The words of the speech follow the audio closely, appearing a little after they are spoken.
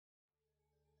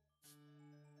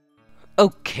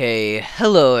Okay,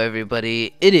 hello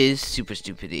everybody, it is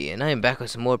Superstupidy, and I am back with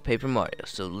some more Paper Mario,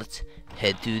 so let's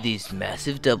head through these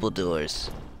massive double doors.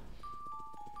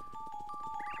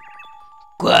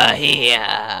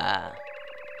 Guahia!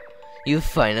 You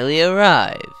finally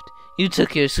arrived. You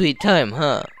took your sweet time,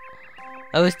 huh?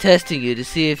 I was testing you to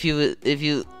see if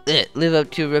you live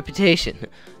up to your reputation.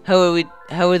 How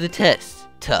are the tests?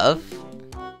 Tough?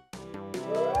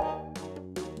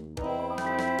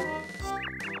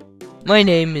 My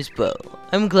name is Bo.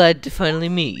 I'm glad to finally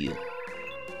meet you.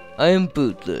 I am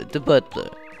Bootler, the butler.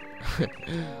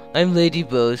 I'm Lady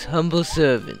Bo's humble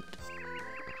servant.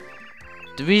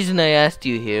 The reason I asked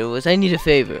you here was I need a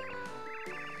favor.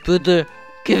 Bootler,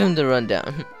 give him the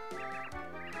rundown.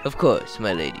 Of course,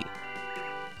 my lady.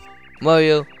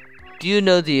 Mario, do you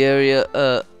know the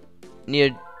area,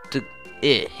 near the,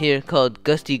 here called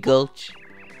Gusty Gulch?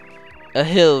 A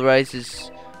hill rises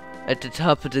at the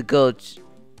top of the gulch,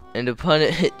 and upon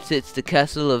it sits the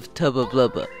castle of Tubba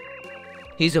Blubba.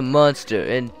 He's a monster,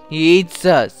 and he eats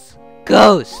us,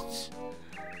 ghosts!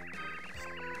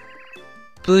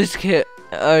 Blues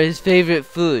are his favorite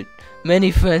food.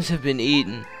 Many friends have been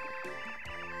eaten.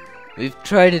 We've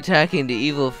tried attacking the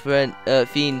evil fiend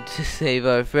to save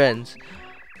our friends,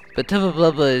 but Tubba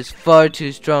Blubba is far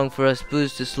too strong for us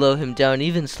Blues to slow him down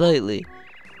even slightly.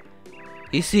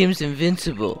 He seems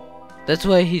invincible. That's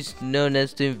why he's known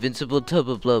as the invincible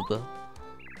Tubba Blubba.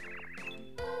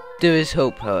 There is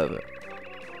hope, however.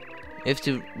 If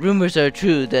the rumors are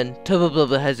true, then Tubba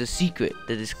Blubba has a secret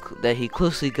that he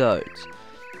closely guards.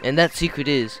 And that secret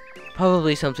is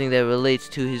probably something that relates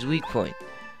to his weak point.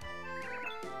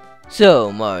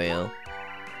 So, Mario,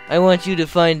 I want you to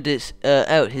find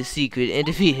out his secret and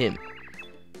defeat him.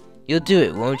 You'll do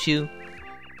it, won't you?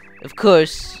 Of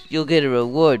course, you'll get a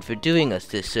reward for doing us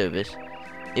this service.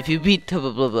 If you beat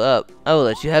Tubba Blubba up, I will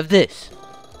let you have this.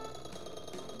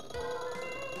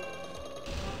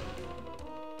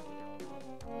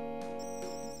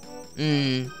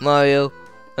 Mario,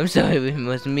 I'm sorry we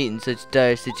must meet in such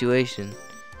dire situation.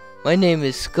 My name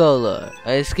is Scholar.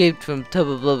 I escaped from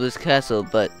Tubba Blubba's castle,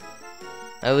 but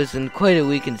I was in quite a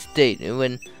weakened state, and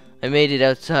when I made it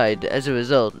outside, as a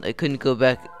result, I couldn't go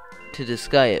back to the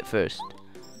sky at first.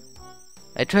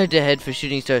 I tried to head for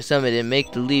Shooting Star Summit and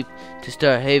make the leap to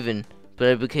Star Haven, but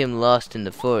I became lost in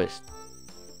the forest.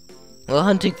 While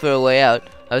hunting for a way out,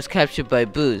 I was captured by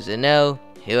Booze, and now,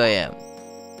 here I am.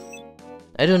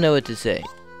 I don't know what to say.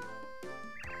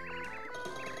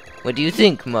 What do you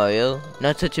think, Mario?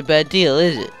 Not such a bad deal,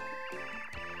 is it?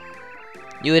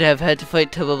 You would have had to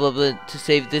fight Tubba Blubba to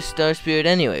save this Star Spirit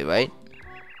anyway, right?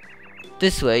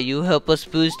 This way, you help us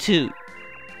Booze too.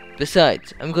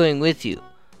 Besides, I'm going with you.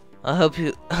 I'll help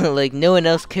you like no one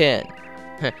else can.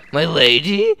 My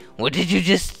lady? What did you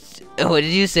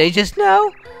say just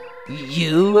now?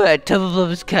 You at Tubba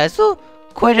Blubba's castle?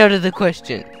 Quite out of the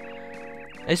question.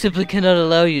 I simply cannot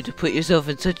allow you to put yourself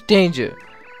in such danger.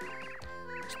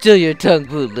 Still your tongue,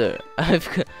 Bootler.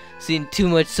 I've seen too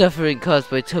much suffering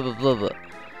caused by Tubba Blubba.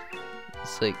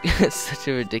 It's like such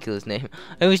a ridiculous name.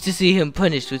 I wish to see him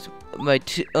punished with my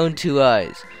own two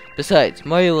eyes. Besides,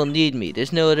 Mario will need me.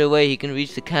 There's no other way he can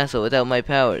reach the castle without my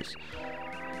powers.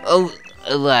 Oh,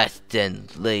 alas then,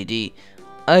 lady.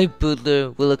 I,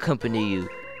 Bootler, will accompany you.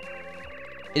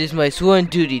 It is my sworn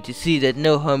duty to see that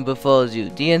no harm befalls you.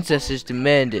 The ancestors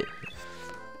demand it.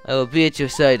 I will be at your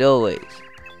side always.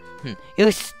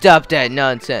 You stop that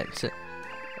nonsense.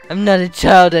 I'm not a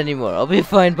child anymore. I'll be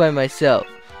fine by myself.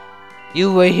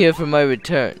 You wait here for my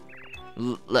return.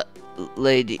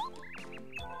 Lady.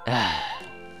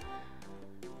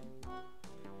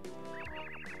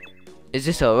 Is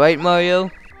this alright, Mario?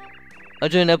 I'll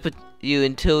join up with you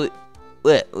until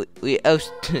we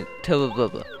oust Tubba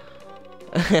Blubba.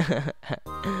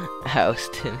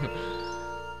 Oust him.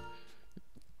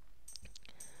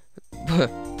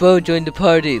 Bo joined the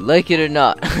party, like it or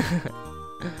not.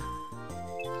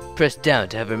 Press down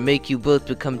to have her make you both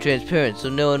become transparent so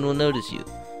no one will notice you.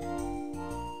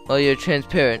 While you're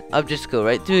transparent, objects go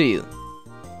right through you.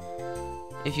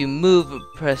 If you move or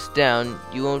press down,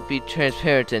 you won't be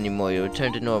transparent anymore, you'll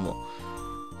return to normal.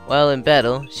 While in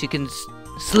battle, she can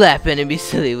slap enemies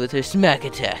silly with her smack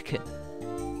attack.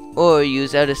 Or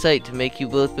use out of sight to make you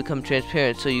both become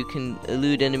transparent so you can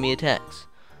elude enemy attacks.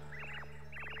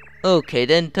 Okay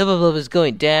then, Tubba Blubba's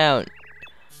going down.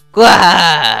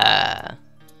 Gwah!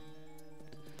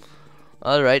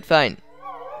 Alright, fine.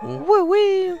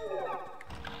 Woo-wee!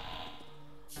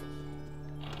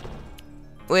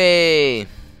 Whee!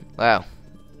 Wow.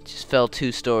 Just fell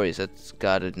 2 stories. That's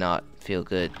gotta not feel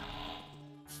good.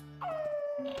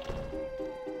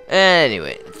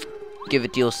 Anyway, let's give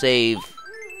it the old save.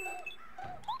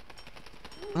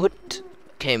 What?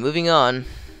 Okay, moving on.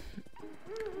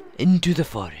 Into the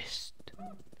forest.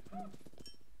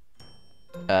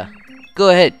 Go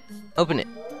ahead. Open it.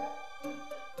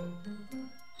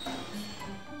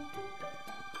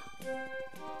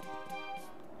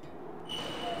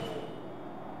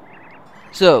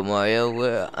 So, Mario,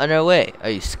 we're on our way. Are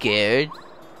you scared?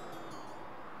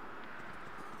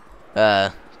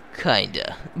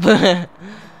 Kinda.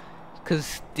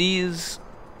 Cause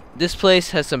this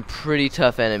place has some pretty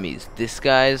tough enemies. These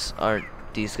guys are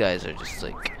just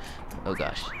like, oh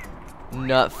gosh,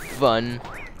 not fun.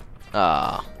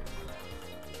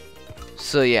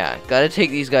 So yeah, gotta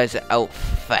take these guys out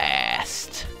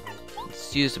fast.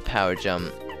 Let's use the power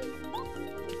jump.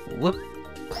 Whoop.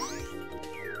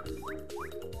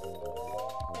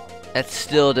 That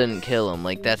still didn't kill him.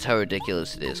 Like, that's how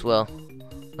ridiculous it is. Well,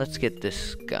 let's get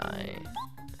this guy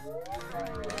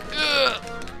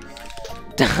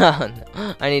down.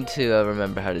 I need to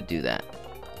remember how to do that.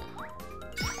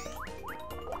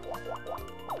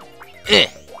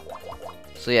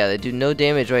 So yeah, they do no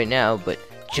damage right now, but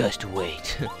just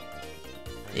wait.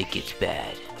 It gets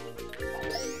bad.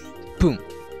 Boom.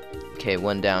 Okay,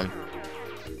 one down.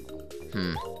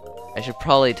 I should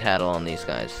probably tattle on these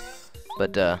guys,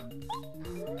 but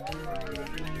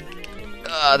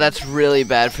that's really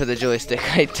bad for the joystick.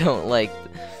 I don't like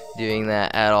doing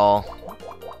that at all.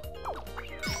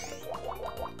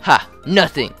 Ha!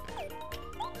 Nothing!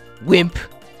 Wimp!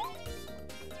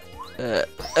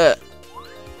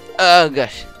 Oh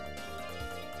gosh.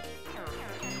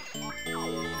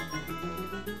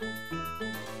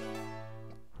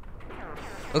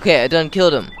 Okay, I done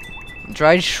killed him.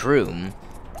 Dried shroom?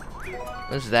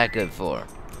 What's that good for?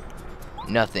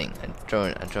 Nothing. I'm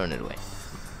throwing it away.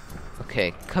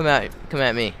 Okay, come at me. Come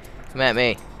at me.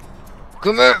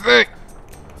 Come at me!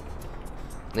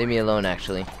 Leave me alone,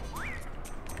 actually.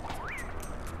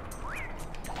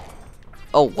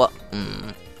 Oh, what?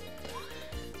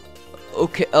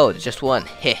 Okay, oh, just one.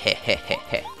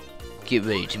 Hehehehe. Get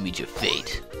ready to meet your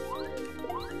fate.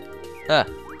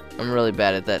 I'm really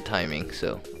bad at that timing,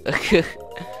 so.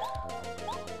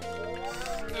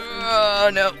 Oh,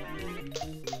 no.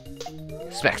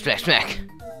 Smack, smack, smack.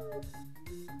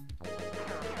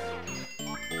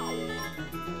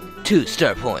 2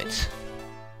 star points.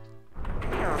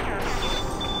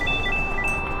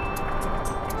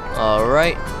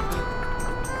 Alright.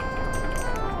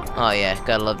 Oh yeah,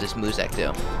 gotta love this Muzak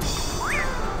though.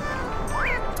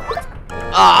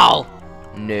 Oh!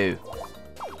 No.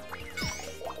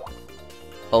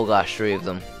 Oh gosh, 3 of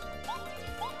them.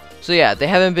 So yeah, they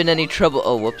haven't been any trouble.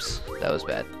 Oh, whoops, that was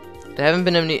bad. There haven't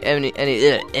been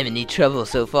any trouble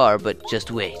so far, but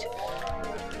just wait.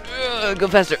 Go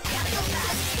faster.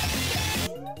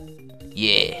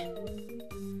 Yeah.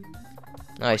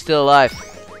 Oh, he's still alive.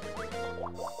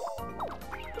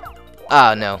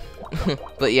 Ah, no.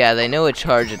 But yeah, they know a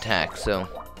charge attack, so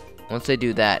once they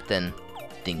do that, then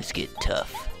things get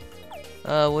tough.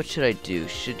 What should I do?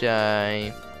 Should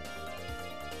I...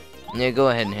 Yeah, go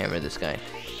ahead and hammer this guy.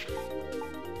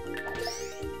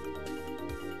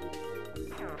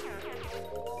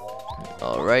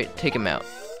 Alright, take him out.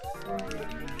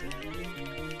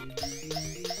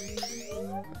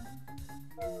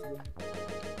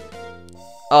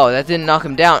 Oh, that didn't knock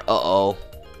him down. Uh-oh.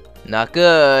 Not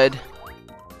good.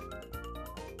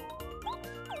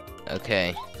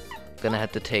 Okay. Gonna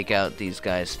have to take out these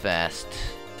guys fast.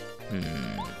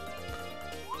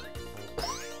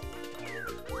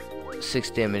 6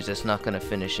 damage, that's not gonna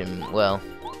finish him well.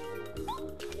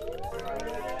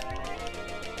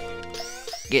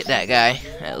 Get that guy,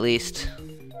 at least.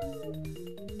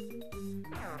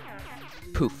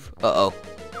 Poof. Uh-oh.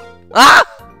 Ah!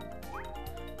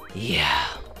 Yeah.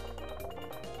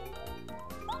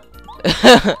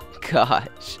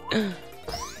 Gosh.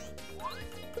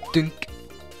 Dunk.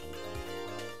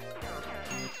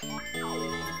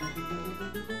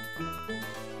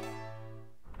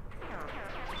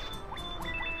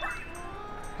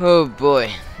 Oh boy.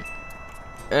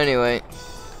 Anyway,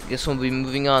 guess we'll be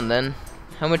moving on then.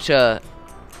 How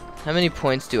many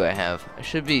points do I have? I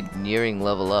should be nearing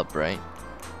level up, right?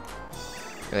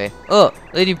 Okay. Oh,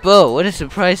 Lady Bo, what a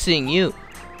surprise seeing you.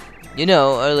 You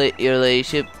know, your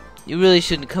ladyship, you really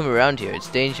shouldn't come around here. It's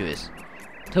dangerous.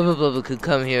 Tubba Blubba could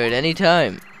come here at any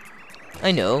time.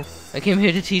 I know. I came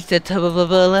here to teach that Tubba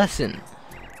Blubba a lesson.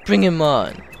 Bring him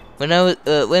on. When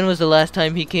was the last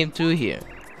time he came through here?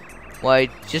 Why,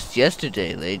 just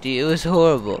yesterday, lady. It was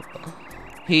horrible.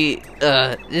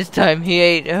 This time he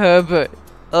ate Herbert.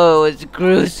 Oh, it's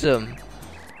gruesome.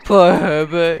 Poor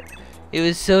Herbert. It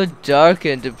was so dark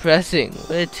and depressing.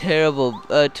 What a terrible,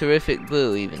 terrific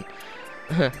boo, even.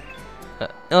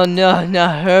 Oh no,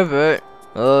 not Herbert.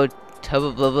 Oh,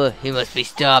 Tubba Blubba, he must be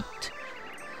stopped.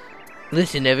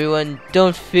 Listen, everyone,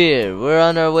 don't fear. We're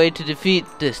on our way to defeat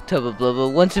this Tubba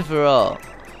Blubba once and for all.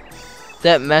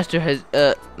 That master has,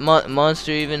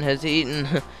 monster even has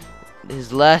eaten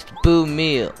his last boo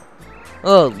meal.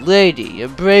 Oh, lady, your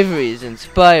bravery is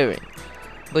inspiring.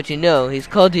 But you know, he's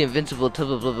called the invincible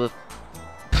Tubba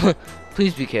Blubba.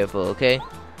 Please be careful, okay?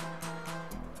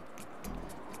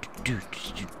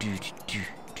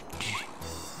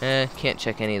 Can't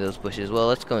check any of those bushes. Well,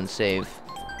 let's go and save.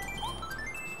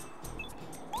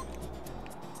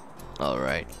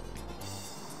 Alright.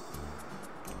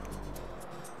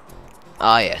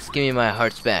 Ah yes, give me my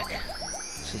hearts back.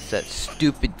 Since that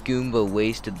stupid Goomba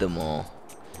wasted them all.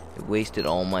 It wasted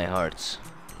all my hearts.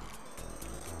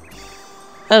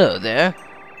 Hello there.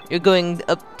 You're going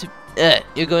up to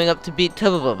beat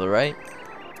Tubba Blubba, right?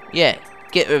 Yeah,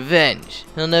 get revenge.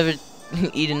 He'll never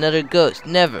eat another ghost.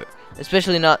 Never.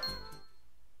 Especially not.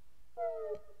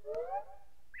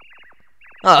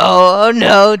 Oh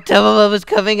no, Tubba Blubba's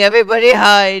coming, everybody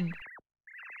hide!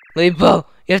 Wait, Bo,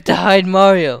 you have to hide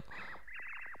Mario.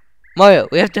 Mario,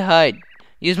 we have to hide.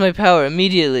 Use my power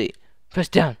immediately. Press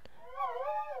down.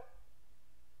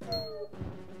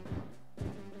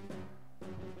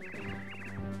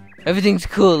 Everything's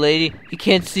cool, lady. He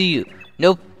can't see you.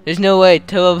 Nope, there's no way.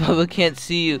 Tubba Blubba can't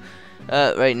see you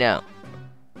right now.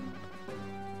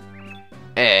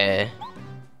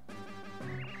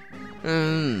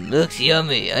 Looks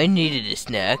yummy. I needed a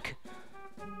snack.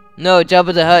 No,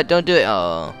 Jabba the Hutt, don't do it.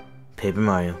 Oh. Paper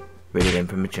Mario, rated M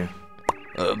for mature.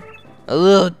 A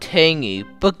little tangy,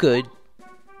 but good.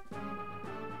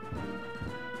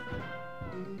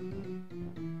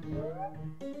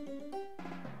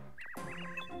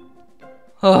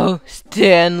 Oh,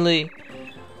 Stanley.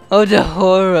 Oh, the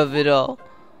horror of it all.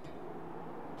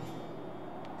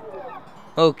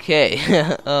 Okay,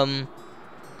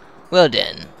 well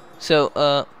then.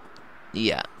 So,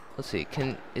 yeah. Let's see,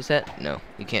 is that? No,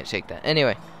 you can't shake that.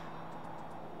 Anyway.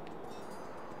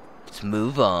 Let's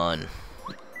move on.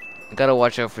 I gotta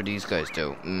watch out for these guys,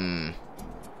 though.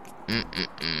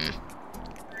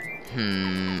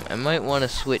 I might want to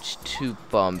switch to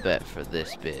Bombette for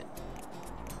this bit.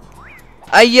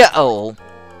 Yeah. Oh,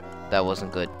 that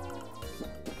wasn't good.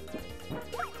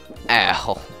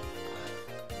 Ow.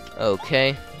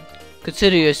 Okay.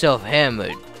 Consider yourself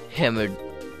hammered,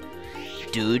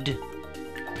 dude.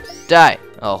 Die.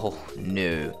 Oh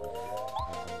no.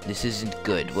 This isn't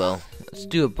good. Well, let's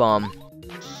do a bomb.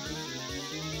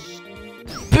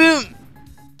 Boom.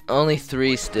 Only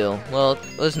 3 still. Well,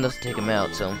 it was enough to take him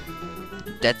out, so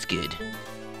that's good.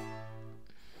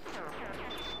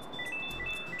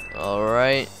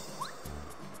 Alright.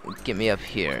 Get me up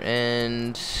here.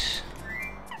 And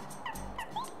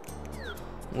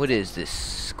what is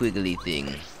this squiggly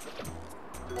thing?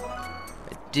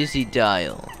 A dizzy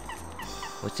dial.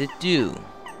 What's it do?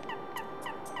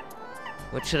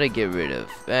 What should I get rid of?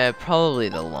 Probably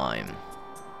the lime.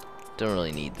 Don't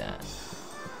really need that.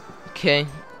 Okay.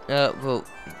 Well,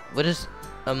 what is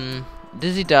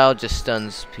dizzy dial just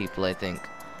stuns people, I think.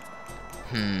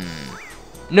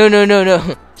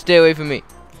 No. Stay away from me.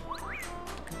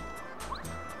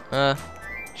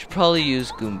 Should probably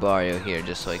use Goombario here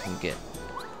just so I can get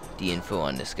the info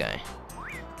on this guy.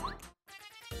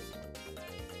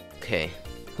 Okay.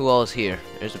 Who all is here?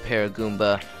 There's a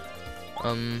Paragoomba.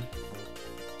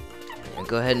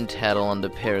 Go ahead and tattle on the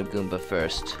Paragoomba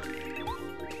first.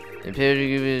 The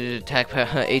Paragoomba attack power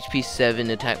HP 7,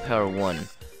 attack power 1.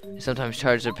 They sometimes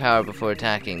charge their power before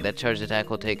attacking. That charged attack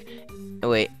will take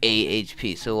away 8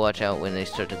 HP, so watch out when they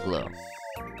start to glow.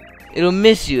 It'll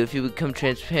miss you if you become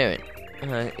transparent.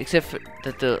 Except for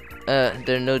that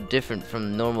they're no different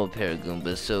from normal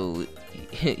Paragoombas, so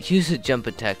use a jump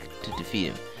attack to defeat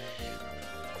him.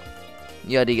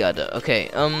 Yada yada. Okay,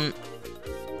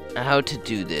 how to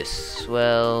do this?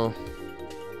 Well,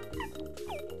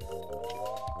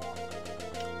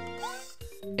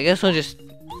 I guess I'll just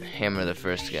hammer the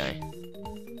first guy.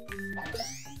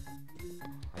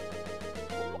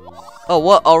 Oh,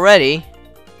 what? Already?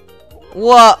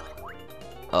 What?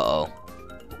 Uh-oh.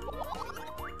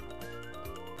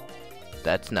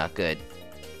 That's not good.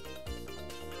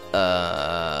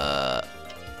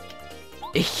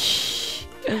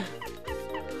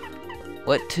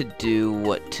 What to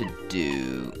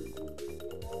do?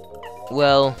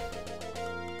 Well,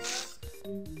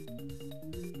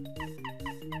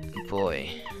 boy.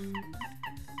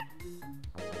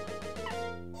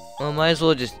 Well, might as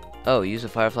well just, use a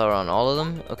fire flower on all of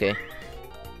them? Okay.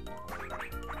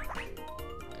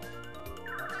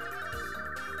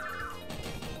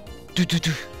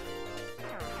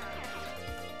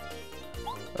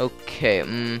 Okay,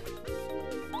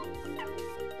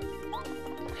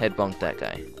 head bonk that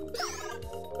guy.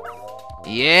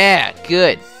 Yeah,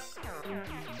 good.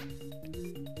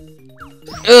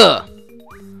 Ugh.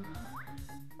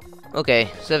 Okay,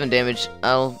 7 damage.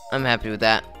 I'm happy with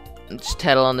that. Let's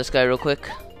tattle on this guy real quick.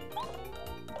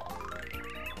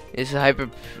 It's a hyper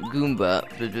Goomba.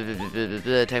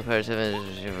 Attack power 7.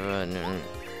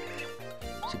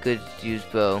 It's a good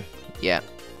used bow. Yeah.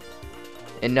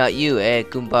 And not you, eh,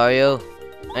 Goombario?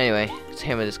 Anyway, let's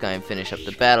hammer this guy and finish up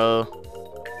the battle.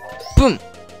 Boom!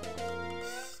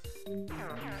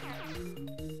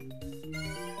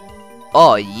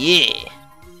 Oh yeah!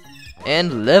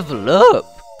 And level up!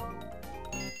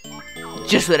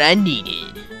 Just what I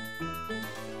needed.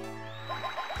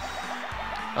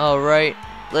 Alright,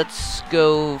 let's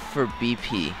go for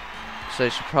BP. So I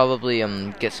should probably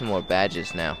get some more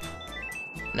badges now.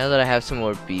 Now that I have some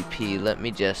more BP, let me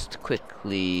just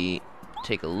quickly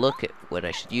take a look at what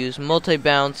I should use.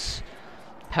 Multi-bounce,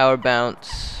 power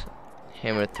bounce,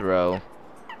 hammer throw.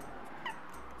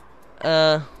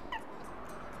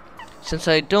 Since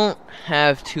I don't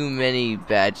have too many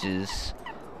badges,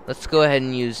 let's go ahead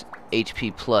and use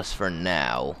HP plus for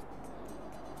now.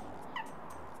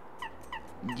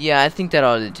 Yeah, I think that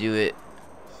ought to do it.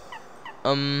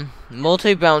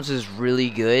 Multi-bounce is really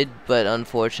good, but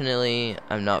unfortunately,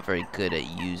 I'm not very good at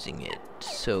using it.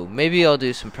 So maybe I'll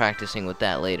do some practicing with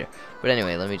that later. But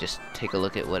anyway, let me just take a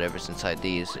look at whatever's inside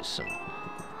these. There's some.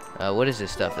 What is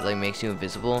this stuff? It like makes you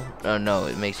invisible? Oh no,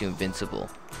 it makes you invincible.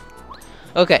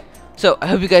 Okay, so I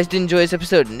hope you guys did enjoy this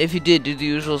episode, and if you did, do the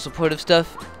usual supportive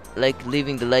stuff, like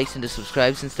leaving the likes and the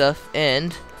subscribes and stuff,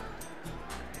 and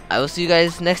I will see you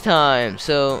guys next time.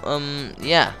 So,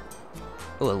 yeah.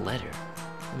 Oh, a letter.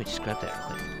 Let me just grab that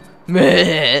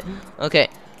real quick. Okay,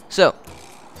 so,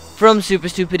 from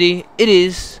Superstupidy, it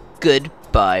is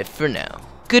goodbye for now.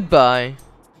 Goodbye.